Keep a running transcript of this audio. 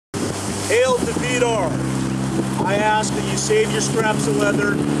Hail to Viðar! I ask that you save your scraps of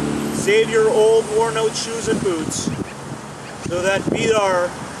leather, save your old worn out shoes and boots, so that Viðar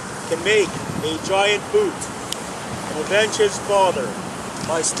can make a giant boot and avenge his father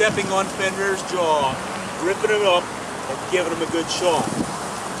by stepping on Fenrir's jaw, ripping him up, and giving him a good shot.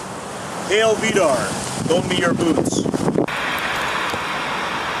 Hail Viðar, loan me your boots.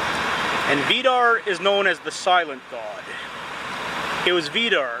 And Viðar is known as the silent god. It was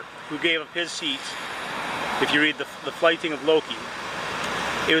Viðar who gave up his seat. If you read the Flighting of Loki,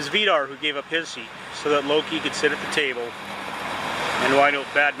 it was Viðar who gave up his seat so that Loki could sit at the table and wind up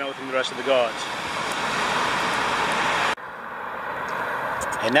bad-mouthing the rest of the gods.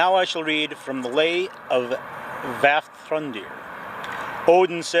 And now I shall read from the Lay of Vafthrundir.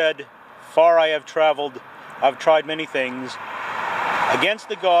 Odin said, "Far I have traveled, I've tried many things. Against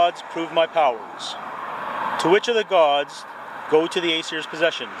the gods prove my powers. To which of the gods go to the Aesir's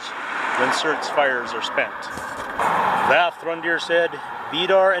possessions when Surt's fires are spent?" Vafthrundir said,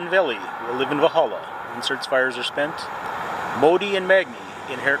 "Viðar and Veli will live in Valhalla when Surt's fires are spent. Modi and Magni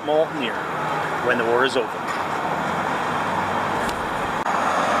inherit Mjolnir when the war is over."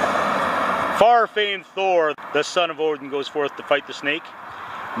 Far-famed Thor, the son of Odin, goes forth to fight the snake.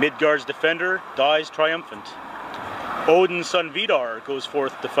 Midgard's defender dies triumphant. Odin's son Viðar goes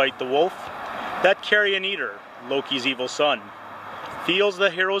forth to fight the wolf. That carrion eater, Loki's evil son, feels the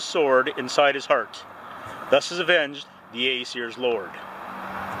hero's sword inside his heart. Thus is avenged the Aesir's lord.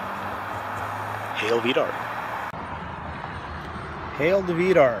 Hail Viðar. Hail to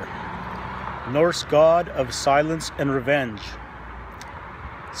Viðar, Norse god of silence and revenge.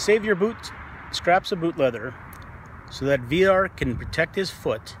 Save your scraps of boot leather so that Viðar can protect his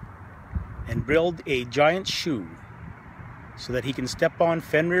foot and build a giant shoe so that he can step on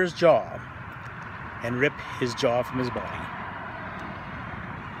Fenrir's jaw and rip his jaw from his body.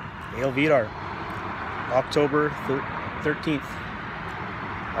 Hail Viðar. October 13th.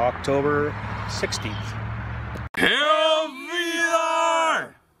 October 16th. Hail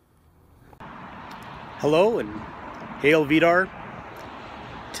Viðar! Hello and Hail Viðar.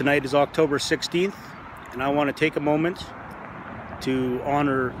 Tonight is October 16th and I want to take a moment to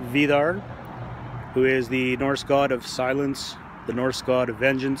honor Viðar, who is the Norse god of silence, the Norse god of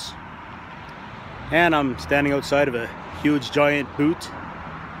vengeance. And I'm standing outside of a huge giant boot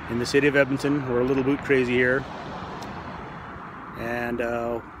in the city of Edmonton. We're a little boot crazy here. And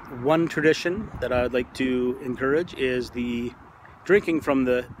one tradition that I'd like to encourage is the drinking from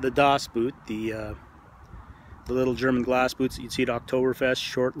the Das boot, the little German glass boots that you'd see at Oktoberfest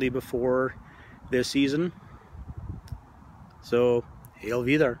shortly before this season. So, Hail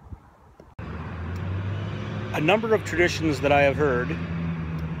Viðar. A number of traditions that I have heard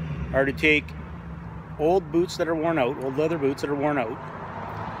are to take old boots that are worn out, old leather boots that are worn out,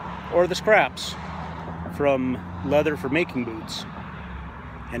 or the scraps from leather for making boots,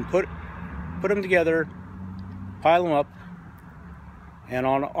 and put them together, pile them up, and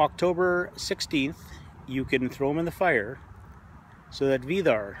on October 16th you can throw them in the fire so that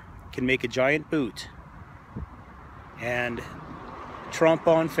Viðar can make a giant boot and tromp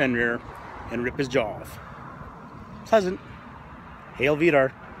on Fenrir and rip his jaw off. Pleasant. Hail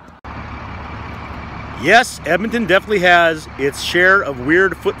Viðar. Yes, Edmonton definitely has its share of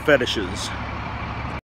weird foot fetishes.